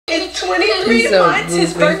23 months.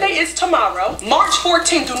 His birthday is tomorrow, March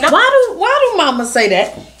 14th. Why do mama say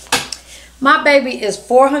that? My baby is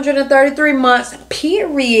 433 months,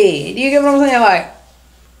 period. You get what I'm saying? Like,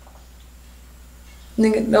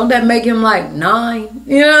 nigga, don't that make him like 9?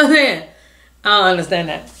 You know what I'm saying? I don't understand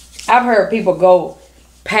that. I've heard people go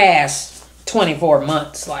past 24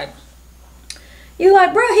 months. Like, you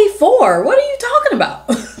like, bro, he 4. What are you talking about?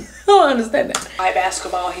 I don't understand that. By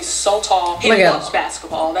basketball, he's so tall. He loves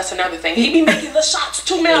basketball. That's another thing. He be making the shots,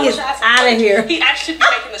 2 million shots. Out of here. He actually be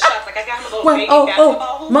making the shots. Like, I got him a little baby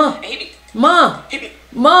basketball hoop. Mom, and he be,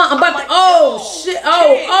 I'm about like, to, oh, shit,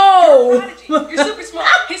 oh. You're super smart.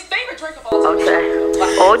 His favorite drink of all time.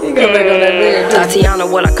 Tatiana,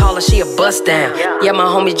 what I call her, she a bust down. Yeah, my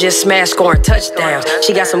homie just smashed, scoring touchdowns.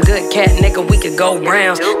 She got some good cat, nigga, we could go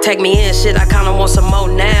rounds. Take me in, shit, I kinda want some more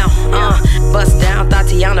now. Bust down,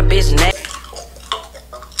 Tatiana, bitch, neck.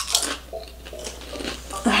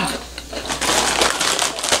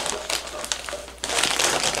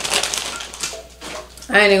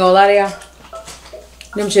 I ain't even gonna lie to y'all.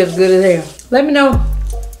 Them chips good as hell. Let me know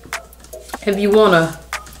if you want a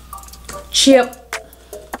chip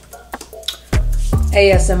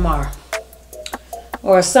ASMR.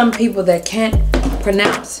 Or some people that can't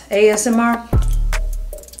pronounce ASMR,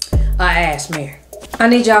 I ask me. I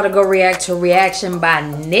need y'all to go react to Reaction by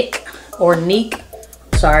Nick or Neek.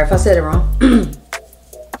 Sorry if I said it wrong.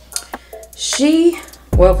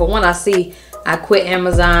 Well, for one, I quit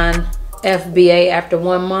Amazon FBA after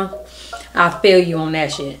 1 month. I feel you on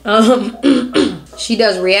that shit. She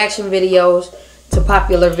does reaction videos to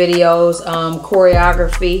popular videos,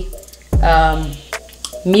 choreography,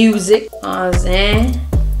 music, and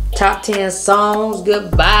top 10 songs,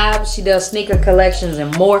 good vibes. She does sneaker collections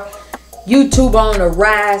and more. YouTube on the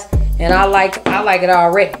rise, and I like it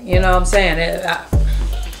already. You know what I'm saying?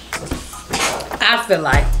 I feel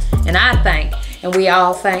like, and I think, and we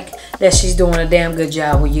all think that she's doing a damn good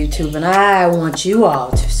job with YouTube, and I want you all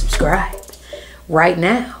to subscribe right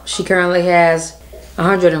now. She currently has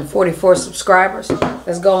 144 subscribers.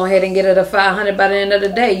 Let's go ahead and get her to 500 by the end of the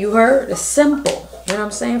day. You heard? It's simple. You know what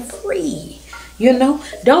I'm saying? Free. You know?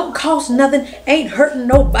 Don't cost nothing. Ain't hurting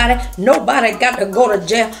nobody. Nobody got to go to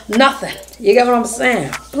jail. Nothing. You get what I'm saying?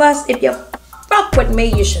 Plus, if you fuck with me,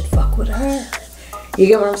 you should fuck with her. You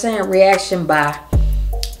get what I'm saying? Reaction by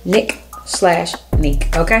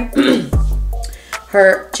Nick/Neek. Okay?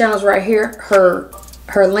 Her channel's right here.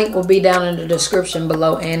 Her link will be down in the description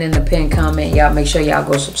below and in the pinned comment. Y'all make sure y'all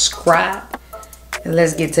go subscribe. And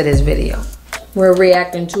let's get to this video. We're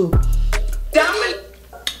reacting to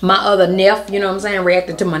my other nephew, you know what I'm saying?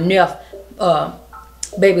 Reacting to my nephew,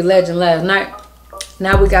 Baby Legend last night.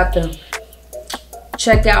 Now we got to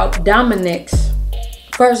check out Dominic's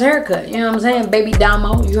first haircut. You know what I'm saying? Baby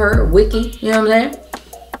Damo, you heard, Wicky, you know what I'm saying?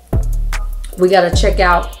 We got to check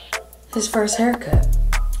out his first haircut.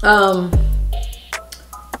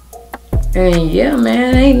 And yeah,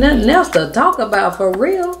 man, ain't nothing else to talk about for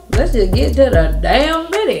real. Let's just get to the damn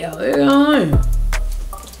video. You know what I mean?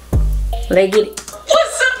 Let's get it.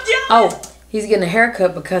 What's up, y'all? Oh, he's getting a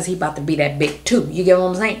haircut because he about to be that big too. You get what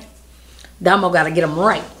I'm saying? Damo got to get him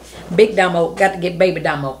right. Big Damo got to get Baby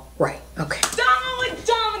Damo right. Okay. Damo and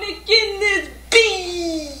Dominic in this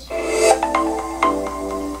beat.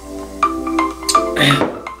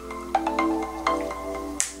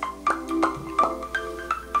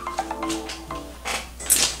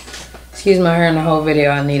 Excuse my hair in the whole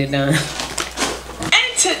video. I need it done.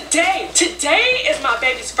 And today is my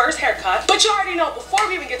baby's first haircut. But you already know, before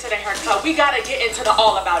we even get to the haircut, we gotta get into the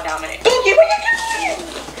all about Dominic. Boogie, where you going?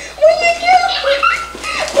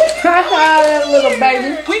 Hi, that little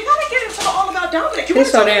baby. We gotta get into the all about Dominic.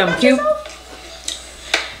 He's so damn cute.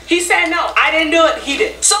 He said no, I didn't do it, he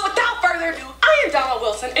did. So without further ado, I am Donald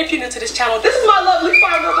Wilson. If you're new to this channel, this is my lovely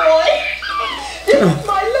farmer boy. This is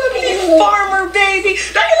my lovely farmer baby.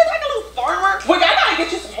 Don't you look like a little farmer? Wait, I gotta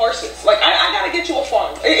get you some horses. Like I gotta get you a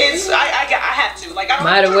farm. I have to. Like I don't.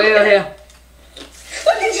 Might as well here.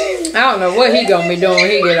 Look at you. I don't know what he gonna be doing when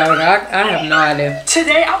he get older. I have no idea.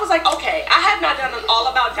 Today I was like, okay, I have not done an all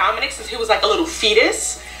about Dominic since he was like a little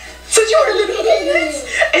fetus. Since you were a little fetus.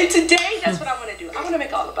 And today that's what I want to do. I want to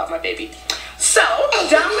make all about my baby. So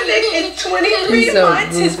Dominic is 23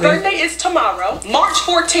 months. His birthday is tomorrow, March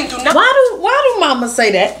 14th. Why do mama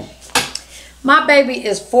say that? My baby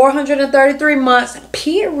is 433 months,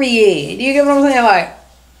 period. You get what I'm saying? Like,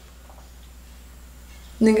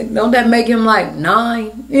 nigga, don't that make him like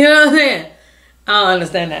 9? You know what I'm saying? I don't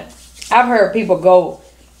understand that. I've heard people go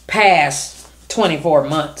past 24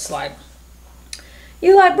 months. Like,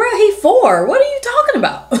 you like, bro, he 4. What are you talking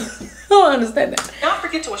about? I don't understand that. Don't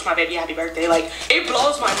forget to wish my baby happy birthday. Like, it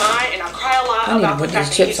blows my mind, and I cry a lot I need about to the put fact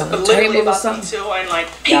these that chips he's on the literally table or about me something. too, and like,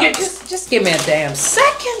 Y'all, just give me a damn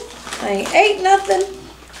second. I ain't ate nothing.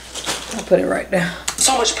 I'll put it right there.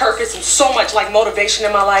 So much purpose and so much like motivation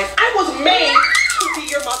in my life. I was made to be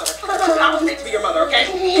your mother. I was made to be your mother, okay?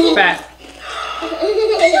 Fact.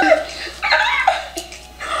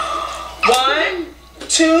 1, 2,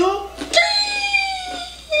 3.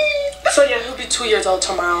 So yeah, he'll be 2 years old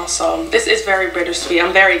tomorrow. So this is very bittersweet.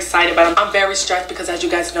 I'm very excited, but I'm very stressed because, as you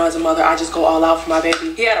guys know, as a mother, I just go all out for my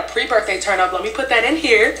baby. He had a pre-birthday turn up. Let me put that in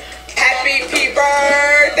here. Happy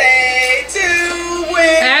birthday to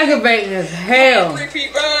Wick. Aggravating as hell. Happy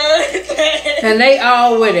birthday. And they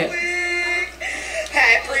all with it.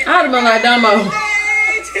 Happy I'd have been like Dumbo.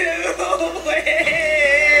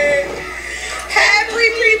 Happy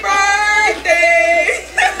pre-birthday.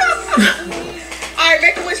 Alright,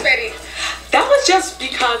 make a wish, Betty. That was just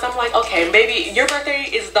because I'm like, okay, maybe your birthday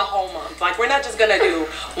is the whole month. Like, we're not just gonna do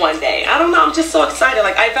one day. I don't know, I'm just so excited.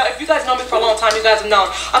 Like, if you guys know me for a long time, you guys have known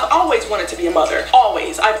I've always wanted to be a mother.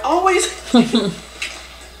 Always. I've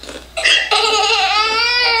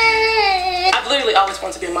literally always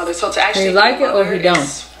wanted to be a mother. So to actually You like it or you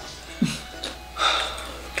don't?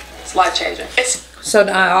 It's life changing. So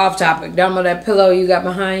off topic. Dumbo, that pillow you got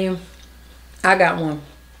behind you, I got one.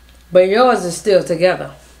 But yours is still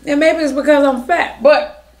together. And maybe it's because I'm fat,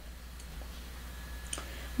 but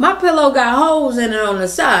my pillow got holes in it on the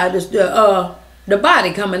side. It's the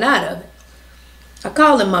body coming out of it. I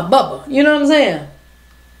call it my bubba. You know what I'm saying?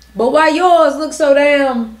 But why yours look so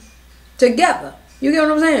damn together? You get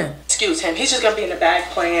what I'm saying? Excuse him. He's just gonna be in the bag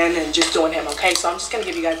playing and just doing him, okay? So I'm just gonna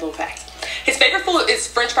give you guys little facts. His favorite food is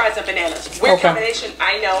French fries and bananas. Weird combination,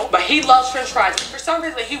 I know, but he loves French fries. For some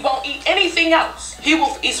reason, he won't eat anything else. He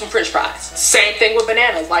will eat some French fries. Same thing with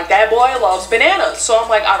bananas. Like, that boy loves bananas. So I'm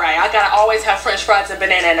like, all right, I gotta always have French fries and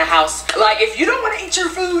banana in the house. Like, if you don't want to eat your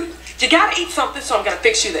food, you gotta eat something. So I'm gonna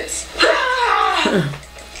fix you this.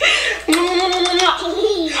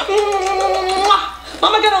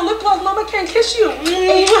 Mama got on lip gloss. Mama can't kiss you.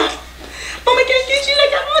 Mama can't kiss you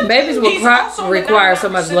like I want. Babies will require so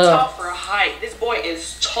much love. For height. This boy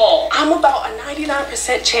is tall. I'm about a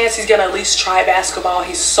 99% chance he's gonna at least try basketball.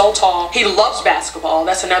 He's so tall. He loves basketball.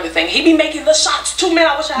 That's another thing. He be making the shots too, man.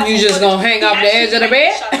 I wish I had. You just gonna hang off the edge of the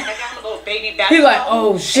bed? I got him a little baby basketball. He like,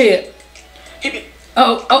 oh shit. He be.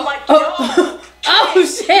 Oh, I'm like, yo. Oh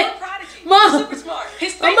shit. Mom. Super smart.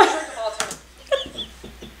 His favorite drink of all time.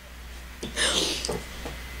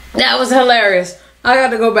 That was hilarious. I got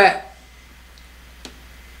to go back.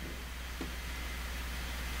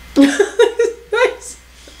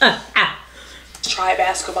 Try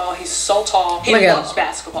basketball. He's so tall. He loves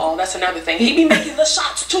basketball. That's another thing. He be making the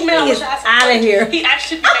shots too, man. He's out of here. He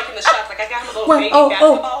actually be making the shots. Like, I got him a little baby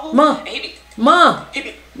basketball hoop. Mom. And he be. Mom. He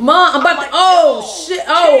be. Mom, I'm about to. Oh shit.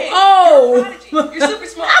 Oh. You're super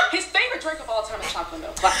smart. His favorite drink of all time is chocolate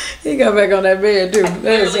milk. Like, he got back on that bed too.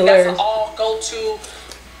 That is hilarious. That's an all go-to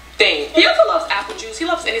thing. He also loves apple juice. He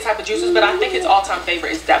loves any type of juices, but I think his all-time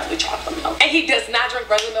favorite is definitely chocolate milk. And he does not drink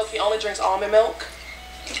regular milk. He only drinks almond milk.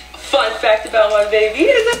 Fun fact about my baby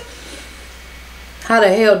is it? How the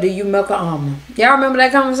hell do you milk an almond? Y'all remember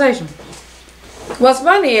that conversation? What's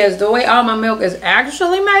funny is the way almond milk is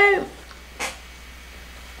actually made.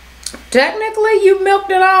 Technically, you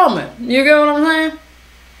milked an almond. You get what I'm saying?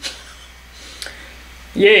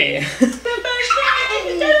 Yeah.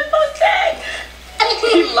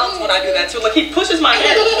 He loves when I do that too. Like, he pushes my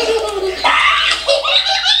head.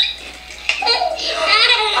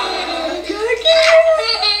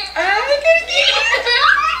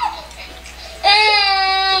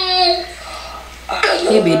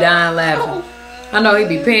 He be dying laughing. I know he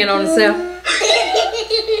be peeing on himself.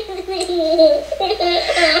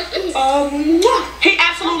 He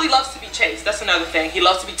absolutely loves to be chased. That's another thing. He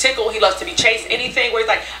loves to be tickled. He loves to be chased. Anything where he's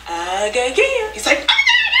like, he's like,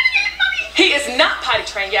 he is not potty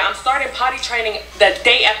trained. Yeah, I'm starting potty training the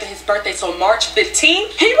day after his birthday, so March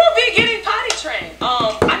 15th. He will be getting potty trained.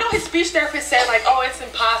 I know his speech therapist said, like, oh, it's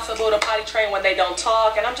impossible to potty train when they don't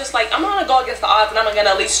talk. And I'm just like, I'm gonna go against the odds and I'm gonna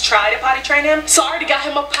at least try to potty train him. So I already got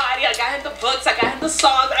him a potty. I got him the books. I got him the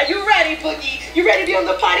songs. Are you ready, Boogie? You ready to be on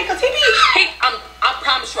the potty? Because I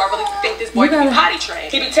promise you, I really think this boy can be potty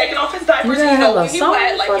trained. He be taking off his diapers. You know, when he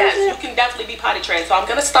wet, like, yes, you can definitely be potty trained. So I'm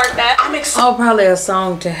gonna start that. I'm excited. Oh, probably a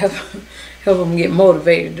song to help him get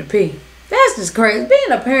motivated to pee. That's just crazy.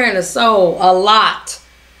 Being a parent is so a lot.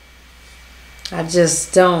 I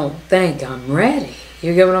just don't think I'm ready.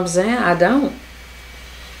 You get what I'm saying? I don't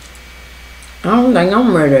think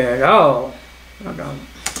I'm ready at all. I don't.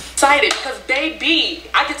 excited because baby,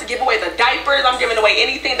 I get to give away the diapers. I'm giving away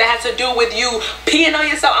anything that has to do with you peeing on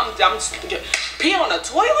yourself. I'm peeing on the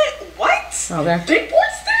toilet. What? Okay. Big boy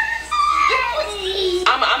status.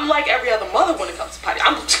 I'm like every other mother when it comes to potty.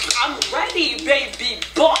 I'm ready, baby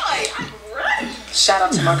boy. I'm ready. Shout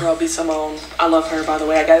out to my girl B Simone. I love her, by the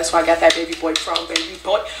way. that's where I got that baby boy from. Baby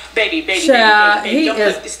boy, baby. Child, he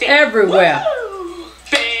is everywhere. Woo!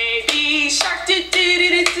 Baby shark do do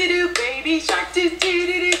do do do. Baby shark do do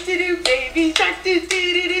do do do. Baby shark do do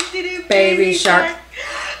do do do. Baby shark.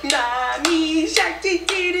 Mommy shark do do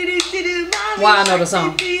do do do. Why I know the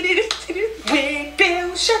song.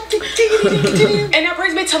 And that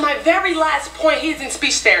brings me to my very last point. He's in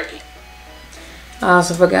speech therapy. I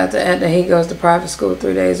also forgot to add that he goes to private school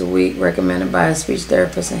 3 days a week, recommended by a speech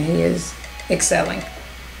therapist, and he is excelling.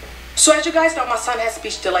 So as you guys know, my son has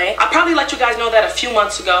speech delay. I probably let you guys know that a few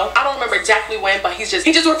months ago. I don't remember exactly when, but he just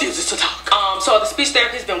refuses to talk. So the speech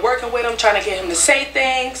therapist's been working with him, trying to get him to say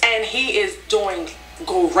things, and he is doing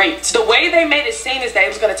great. The way they made it seem is that it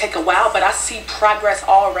was going to take a while, but I see progress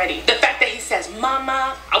already. The fact that he says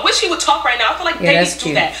mama, I wish he would talk right now. I feel like babies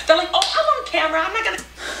do that. They're like, oh, I'm on camera, I'm not gonna.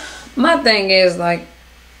 My thing is, like,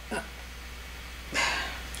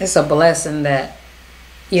 it's a blessing that,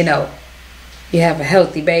 you know, you have a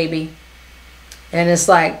healthy baby, and it's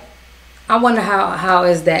like, I wonder how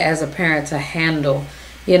is that as a parent to handle,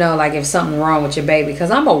 you know, like if something's wrong with your baby, because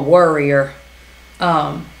I'm a worrier.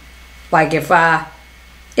 Like if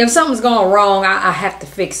something's going wrong, I have to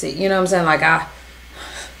fix it. You know what I'm saying? Like I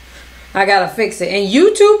gotta fix it. And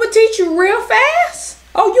YouTube will teach you real fast.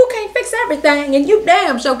 Oh, you can't fix everything, and you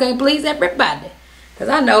damn sure can't please everybody. Because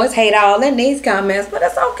I know it's hate all in these comments, but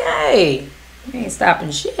it's okay. We ain't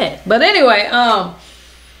stopping shit. But anyway,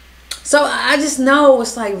 so I just know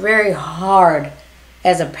it's like very hard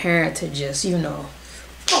as a parent to just, you know,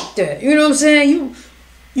 fuck that. You know what I'm saying?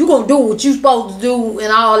 You gonna do what you supposed to do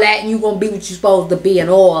and all that, and you gonna be what you supposed to be and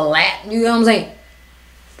all that. You know what I'm saying?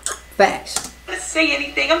 Facts. Say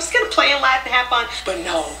anything. I'm just gonna play and laugh and have fun. But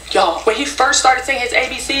no, y'all, when he first started saying his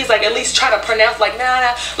ABCs, like at least try to pronounce like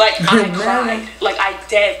nah, like I cried. Like I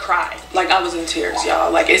dead cried. Like I was in tears,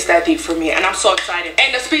 y'all. Like it's that deep for me, and I'm so excited.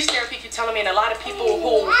 And the speech therapy keep telling me, and a lot of people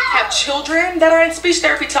who have children that are in speech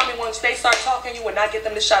therapy tell me once they start talking, you would not get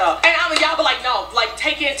them to shut up. And y'all be like, no, like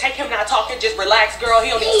take him not talking, just relax, girl. He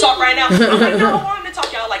don't need to talk right now. I'm like, no, I want him to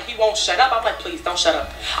talk, y'all. Like he won't shut up. I'm like, please don't shut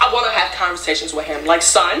up. I want to have conversations with him. Like,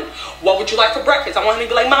 son, what would you like for breakfast? I want him to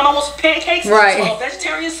be like, Mom, I want some pancakes, right?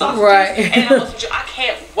 Vegetarian sausages, right? And I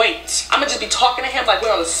can't wait. I'm gonna just be talking to him like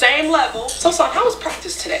we're on the same level. So, son, how was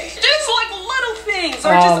practice today? Just like little things,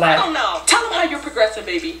 or just I don't know. Tell him how you're progressing,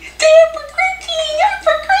 baby. You're progressing.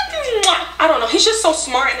 I don't know. He's just so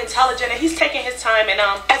smart and intelligent, and he's taking his time. And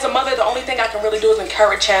as a mother, the only thing I can really do is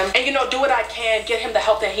encourage him, and you know, do what I can, get him the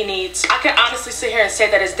help that he needs. I can honestly sit here and say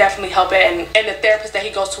that it's definitely helping, and the therapist that he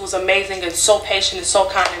goes to is amazing and so patient and so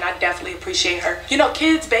kind, and I definitely appreciate her. You know,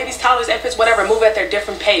 kids, babies, toddlers, infants, whatever, move at their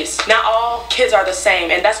different pace. Not all kids are the same,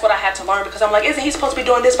 and that's what I had to learn, because I'm like, isn't he supposed to be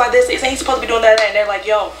doing this by this? Isn't he supposed to be doing that? And they're like,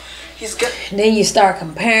 yo, he's good. And then you start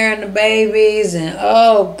comparing the babies, and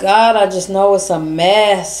oh God, I just know it's a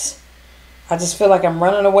mess. I just feel like I'm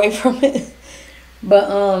running away from it. But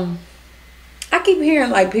I keep hearing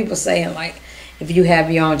like people saying like, if you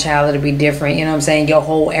have your own child, it'll be different. You know what I'm saying? Your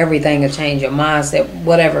whole everything will change, your mindset,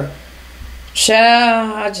 whatever.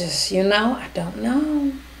 Child, I just, you know, I don't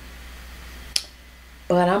know.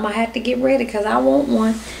 But I'm going to have to get ready because I want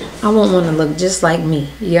one. I want one to look just like me.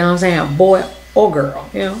 You know what I'm saying? A boy or girl.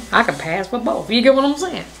 You know, I could pass for both. You get what I'm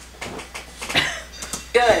saying?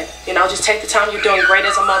 Good. You know, just take the time. You're doing great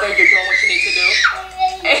as a mother. You're doing what you need to do.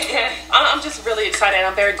 And I'm just really excited.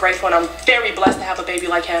 I'm very grateful, and I'm very blessed to have a baby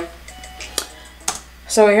like him.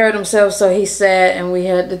 So he hurt himself, so he's sad, and we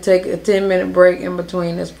had to take a 10-minute break in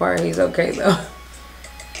between this part. He's okay, though.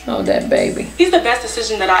 Oh, that baby. He's the best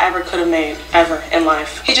decision that I ever could have made, ever, in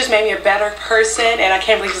life. He just made me a better person, and I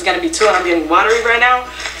can't believe he's going to be 2, and I'm getting watery right now.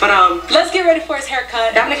 But let's get ready for his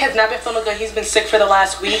haircut. Dominic has not been feeling good. He's been sick for the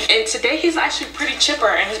last week, and today he's actually pretty chipper,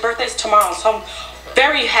 and his birthday's tomorrow, so I'm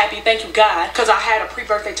very happy, thank you God, because I had a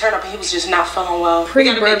pre-birthday turn-up and he was just not feeling well.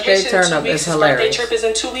 Pre-birthday turn-up is hilarious. His birthday trip is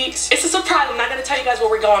in 2 weeks. It's a surprise. I'm not going to tell you guys where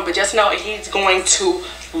we're going, but just know he's going to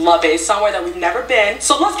love it. It's somewhere that we've never been.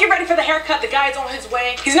 So let's get ready for the haircut. The guy's on his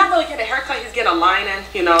way. He's not really getting a haircut. He's getting a line in,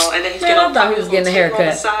 you know, and then he's getting I thought he was getting a haircut. On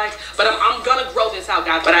the sides. But I'm going to grow this out,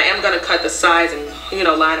 guys. But I am going to cut the sides and, you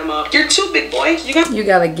know, line him up. You're too big, boy. You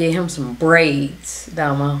got to get him some braids,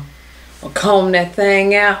 Damo. Or comb that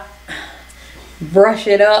thing out. Brush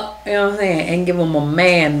it up, you know what I'm saying, and give him a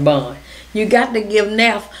man bun. You got to give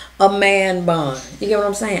Neff a man bun. You get what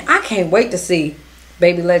I'm saying? I can't wait to see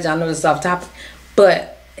Baby Legend, I know this is off topic.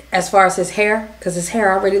 But as far as his hair, because his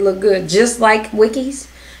hair already look good, just like Wicky's,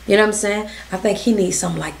 you know what I'm saying? I think he needs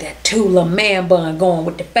something like that Tula man bun going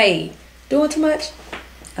with the fade. Doing too much?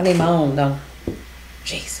 I need my own, though.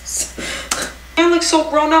 Jesus. I look so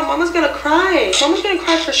grown up. Mama's gonna cry. Mama's gonna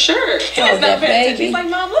cry for sure. Oh, that baby. He's like,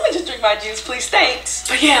 Mom, let me just drink my juice, please. Thanks.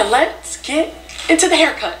 But yeah, let's get into the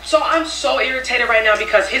haircut. So I'm so irritated right now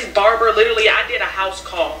because his barber, literally, I did a house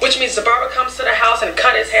call, which means the barber comes to the house and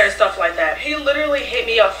cut his hair and stuff like that. He literally hit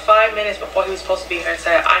me up 5 minutes before he was supposed to be here and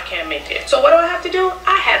said, I can't make it. So what do I have to do?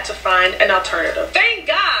 I had to find an alternative. Thank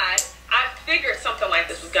God I figured something like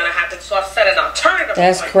this was gonna happen, so I set an alternative.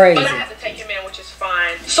 That's crazy. But I have to take him in, which is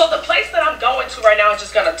fine. So the place that I'm going to right now is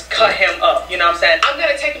just gonna cut him up. You know what I'm saying? I'm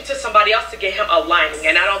gonna take him to somebody else to get him a lining,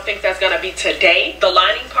 and I don't think that's gonna be today, the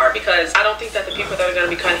lining part, because I don't think that the people that are gonna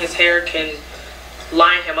be cutting his hair can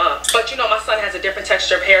line him up. But you know, my son has a different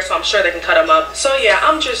texture of hair, so I'm sure they can cut him up. So yeah,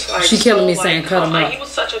 I'm just like, she killing me saying cut him up. He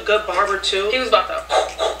was such a good barber too. He was about to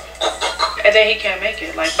and then he can't make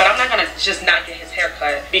it. Like, but I'm not gonna just not get his hair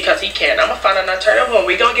cut because he can't. I'm gonna find an alternative and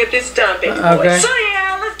we gonna get this done, baby boy. So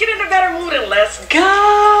yeah, let's get in a better mood and let's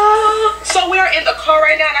go. So we are in the car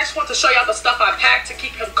right now, and I just want to show y'all the stuff I packed to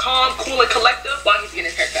keep him calm, cool, and collective while he's getting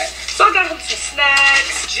his haircut. So I got him some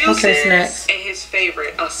snacks, juices, and his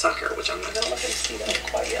favorite, a sucker, which I'm not gonna let him see that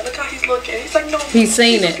quite yet. Look how he's looking. He's like, no, he's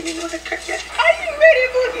seen it. Are you ready,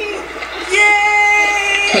 Boogie?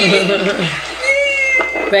 Yay!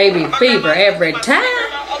 Baby fever every time.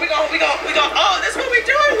 Oh, we go. Oh, that's what we're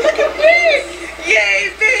doing. Look at me. Yay,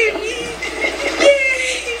 baby.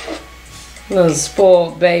 Yay. Little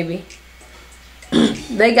spoiled baby.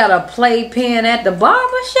 They got a playpen at the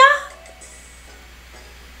barber shop.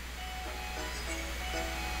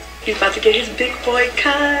 He's about to get his big boy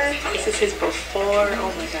cut. This is his before.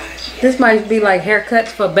 Oh my gosh. This might be like haircuts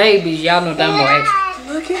for babies. Y'all know that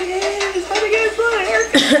more. Look at him. He's about to get his little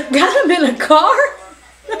haircut. Got him in a car?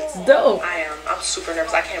 That's dope. I am. I'm super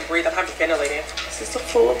nervous. I can't breathe. I'm hyperventilating. This is the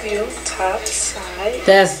full view, top, side.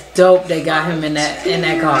 That's dope. They got him in that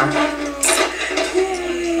car.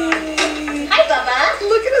 Hi, Bubba.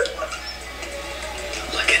 Look at us.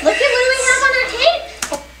 Look at what we have on our cake.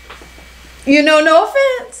 You know, no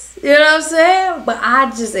offense. You know what I'm saying? But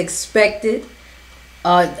I just expected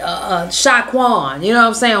Shaquan. You know what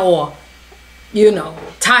I'm saying? Or, you know,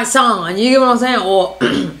 Tyson. You get what I'm saying? Or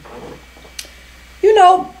you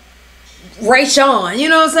know, Ray Sean, you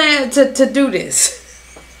know what I'm saying, to do this.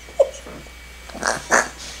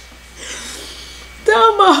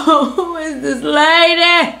 Dumbo, who is this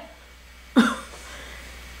lady?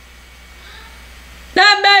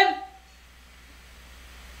 That baby.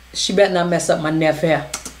 She better not mess up my nephew.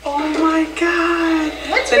 Oh my God.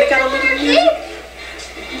 What's Then they got a little music.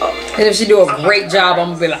 And if she do a great job,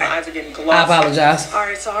 I'm gonna be like, My eyes are getting glossy. I apologize.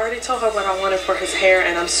 Alright, so I already told her what I wanted for his hair,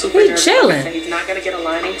 and I'm super He nervous. chilling. He's not gonna get a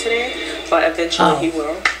lining today, but eventually he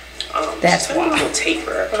will. That's just a little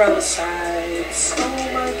taper around the sides. Oh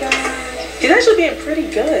my God. He's actually being pretty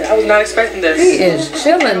good. I was not expecting this. He is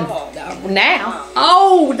chilling now.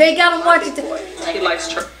 Oh, they got him watching. He likes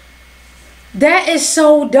church. That is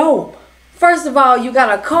so dope. First of all, you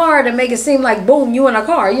got a car to make it seem like, boom, you in a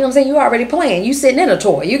car. You know what I'm saying? You already playing. You sitting in a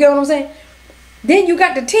toy. You get what I'm saying? Then you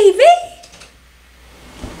got the TV.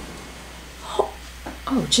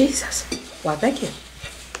 Oh Jesus. Well, thank you.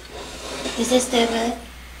 Is this the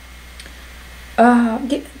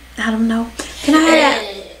good? I don't know. Can I have that?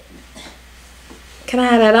 Can I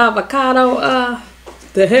have that avocado?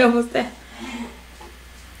 The hell was that?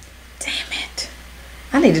 Damn it.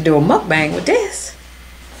 I need to do a mukbang with this.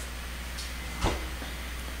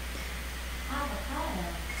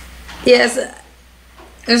 Yes,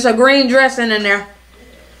 there's a green dressing in there.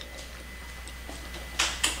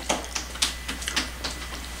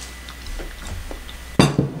 I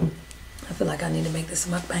feel like I need to make this a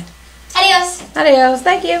mukbang. Adios. Adios,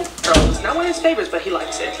 thank you. It's not one of his favorites, but he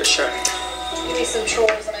likes it for sure. Give me some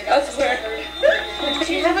chores and I got That's fair.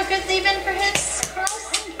 Do you have a good leave-in for his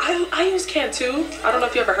curls? I use Cantu. I don't know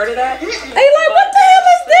if you ever heard of that. Hey, like, what the hell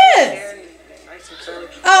is this? Nice and curly.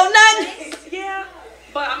 Oh, nothing. Yeah.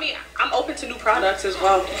 But I mean, I'm open to new products as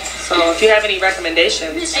well. So if you have any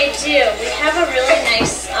recommendations. I do. We have a really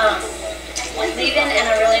nice leave-in and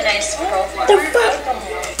a really nice curl The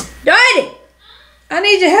fuck? Daddy, I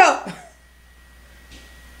need your help.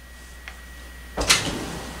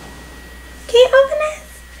 Can you open this?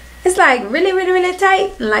 It's like really, really, really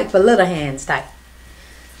tight. And like for little hands tight.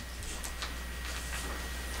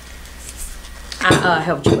 I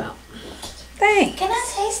helped you out. Thanks. Can I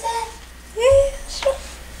taste that? Yeah, sure.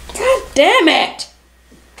 God damn it.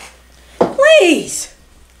 Please.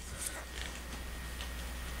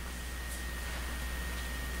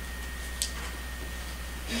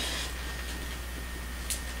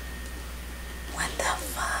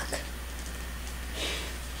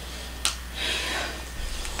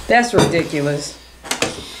 That's ridiculous.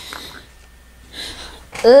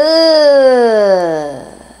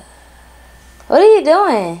 What are you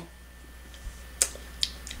doing?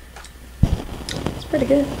 It's pretty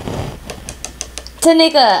good.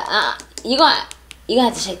 Tanika, you gonna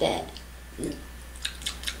have to shake that.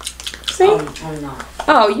 See? I'm not.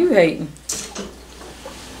 Oh, you hating.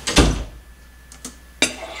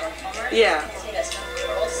 Yeah.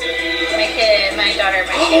 My daughter,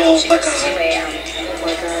 she goes to Oh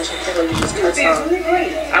my gosh, I can't believe you just cut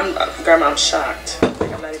some. Grandma, I'm shocked.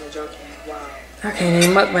 Like, I'm not even joking. Wow. I can't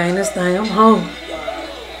even mukbang this thing. I'm home.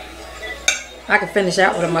 I can finish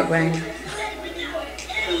out with a mukbang.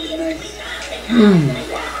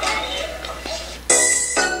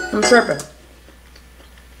 I'm tripping.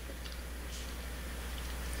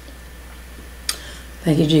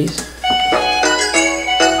 Thank you, Jesus.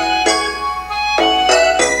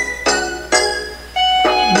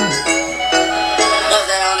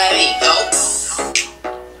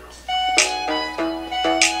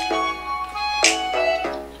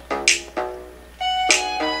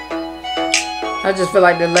 I just feel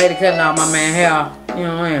like the lady cutting off my man hair. You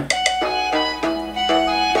know what I mean?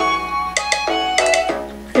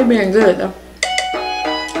 He being good though.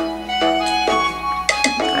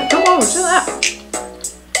 Like, come on, chill out.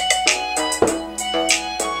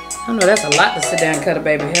 I know that's a lot to sit down and cut a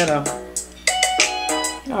baby hair though.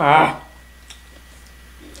 Ah.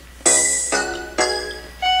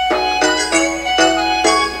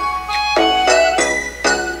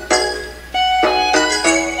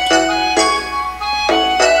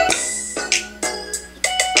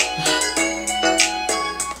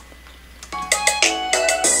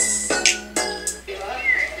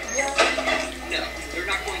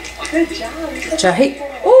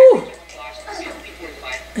 Ooh,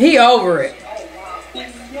 he over it.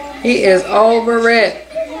 He is over it.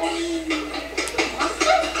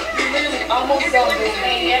 Almost done.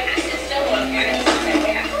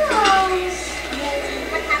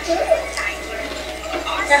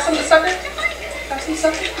 Got some sucker? Got some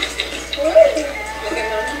sucker?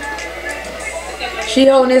 She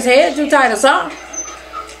holding his head too tight or something.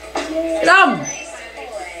 Come.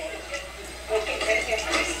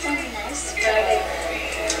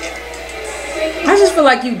 I just feel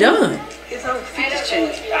like you done. His whole features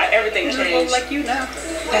changed. Everything changed. Like you now.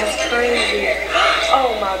 That's crazy.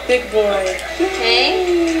 Oh, my big boy.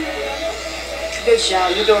 Hey. Good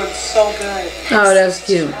job. You're doing so good. Oh, that's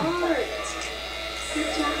cute.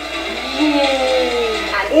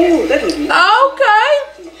 Ooh, that is Okay.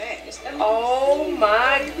 Oh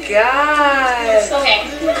my God. Okay.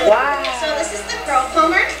 Wow. So this is the curl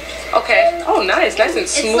comber. Okay. Oh, nice. Nice and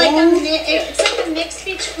smooth. It's like a mix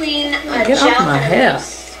between a Get gel off my and a hair.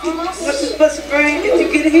 mousse, almost. What's this bus brain? Did you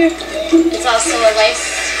get it here? It's also a lace,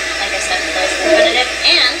 like I said, lace preventative,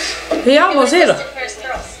 and He almost hit her. for his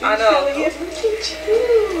curls. I know.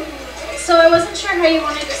 So I wasn't sure how you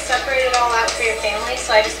wanted to separate it all out for your family,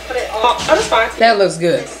 so I just put it all Oh, that's fine. That looks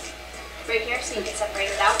good. right here so you can separate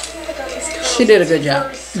it out. She did a good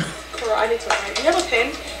job. Girl, I need to write. Do you have a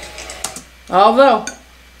pen? Although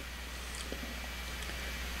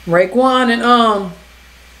Raekwon and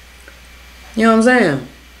you know what I'm saying?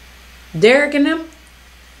 Derek and them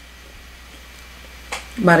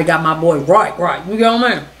might have got my boy right. You know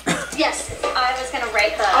what I mean? Yes, I was gonna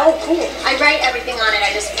write the. Oh, cool. I write everything on it.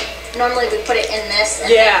 I just normally we put it in this. And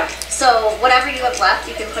Yeah. So whatever you have left,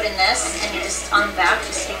 you can put in this, and you just on the back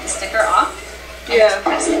just take the sticker off. And Yeah. Just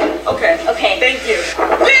press it. Okay. Okay. Thank you.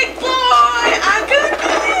 Big boy, I could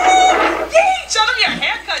be. Yay! Show them your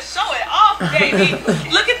haircut. Show it off, baby.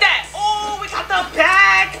 Look at that. Oh, we got the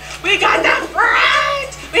back. We got the front.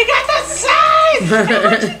 We got the side. Hey,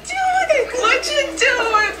 what you doing? What you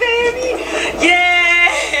doing, baby?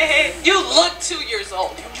 Yay! You look 2 years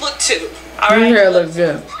old. You look 2. All Your right. hair looks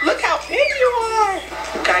good. Look how big you are.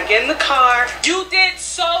 Gotta get in the car. You did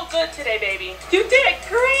so good today, baby. You did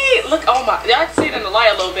great. Look, oh my, I can see it in the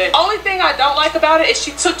light a little bit. Only thing I don't like about it is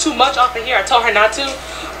she took too much off of here. I told her not to,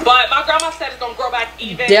 but my grandma said it's gonna grow back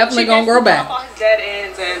even. Definitely gonna grow back. She cut off all his dead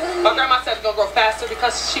ends, and my grandma said it's gonna grow faster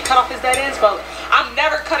because she cut off his dead ends, but I'm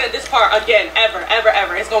never cutting this part again, ever.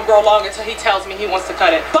 It's gonna grow long until he tells me he wants to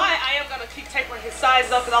cut it. But I am gonna keep tapering his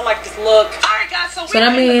sides up because I like this look. All right, guys, so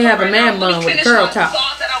that means you have a man bun with a curl top.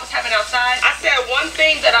 That I was having outside. I said one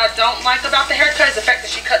thing that I don't like about the haircut is the fact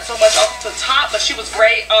that she cut so much off the top, but she was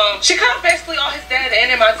great. She cut off basically all his dead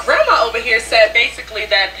end, and my grandma over here said basically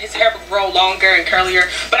that his hair would grow longer and curlier,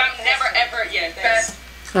 but I'm never ever, best.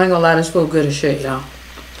 I ain't gonna lie, this food good as shit, y'all.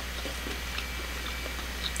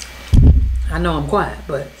 I know I'm quiet,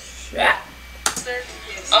 but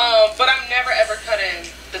But I'm never ever cutting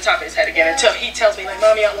the the top of his head again until he tells me, like,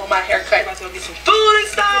 Mommy, I want my haircut. I'm about to go get some food and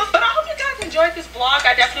stuff. But I hope you guys enjoyed this vlog.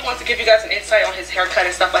 I definitely want to give you guys an insight on his haircut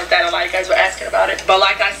and stuff like that. A lot of you guys were asking about it. But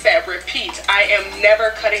like I said, repeat, I am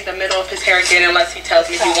never cutting the middle of his hair again unless he tells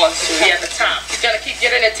me he wants to. Yeah, the top. He's gonna keep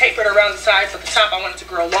getting it tapered around the sides, but the top I want it to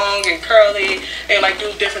grow long and curly and like do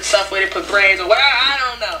different stuff with it, put braids or whatever. I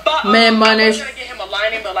don't know. But man, money. I was gonna get him a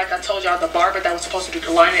lining, but like I told y'all, the barber that was supposed to do the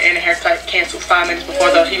lining and the haircut canceled 5 minutes before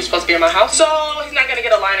he was supposed to be in my house. So he's not gonna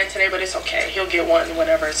get a lining today, but it's okay. He'll get one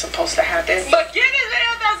whenever it's supposed to happen. But give this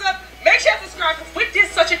video a thumbs up. Make sure you subscribe because Wick did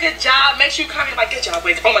such a good job. Make sure you comment like, good job,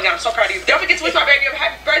 Wick. Oh my God, I'm so proud of you. Don't forget to wish my baby a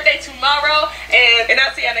happy birthday tomorrow. And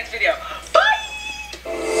I'll see you next video. Bye!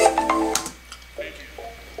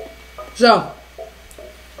 So,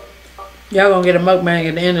 y'all gonna get a mukbang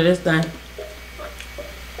at the end of this thing.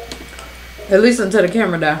 At least until the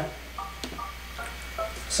camera die.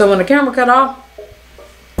 So when the camera cut off,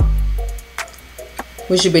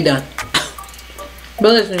 we should be done.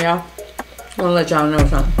 But listen, y'all. I wanna let y'all know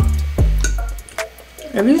something.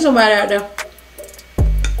 If you somebody out there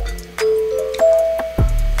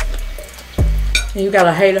and you got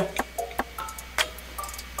a hater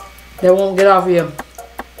that won't get off your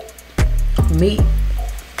meat,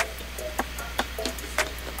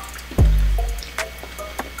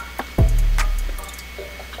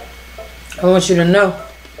 I want you to know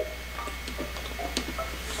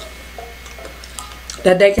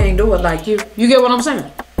that they can't do it like you. You get what I'm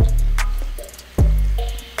saying?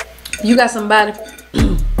 You got somebody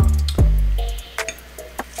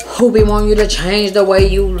who be wanting you to change the way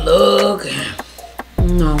you look.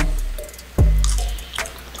 No.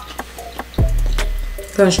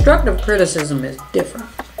 Constructive criticism is different.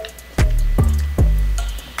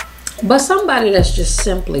 But somebody that's just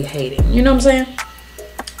simply hating, you know what I'm saying?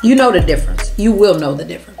 You know the difference. You will know the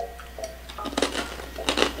difference.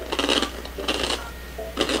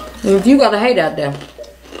 And if you got a hate out there,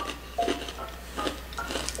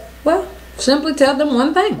 well, simply tell them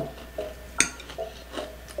one thing.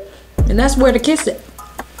 And that's where to kiss it.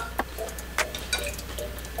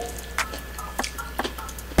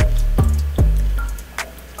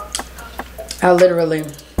 I literally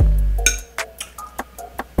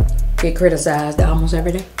get criticized almost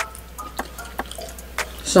every day.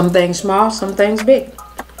 Some things small, some things big.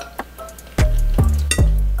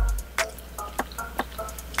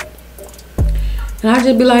 And I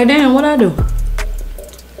just be like, damn, what I do?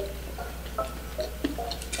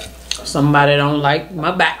 Somebody don't like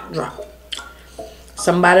my backdrop.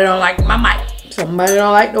 Somebody don't like my mic. Somebody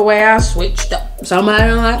don't like the way I switched up. Somebody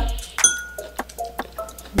don't like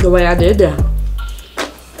the way I did that.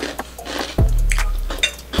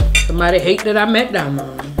 Somebody hate that I met them.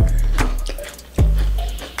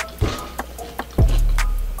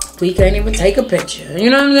 We can't even take a picture. You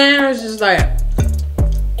know what I'm saying? It's just like,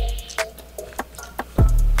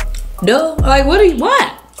 duh. Like,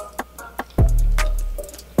 what?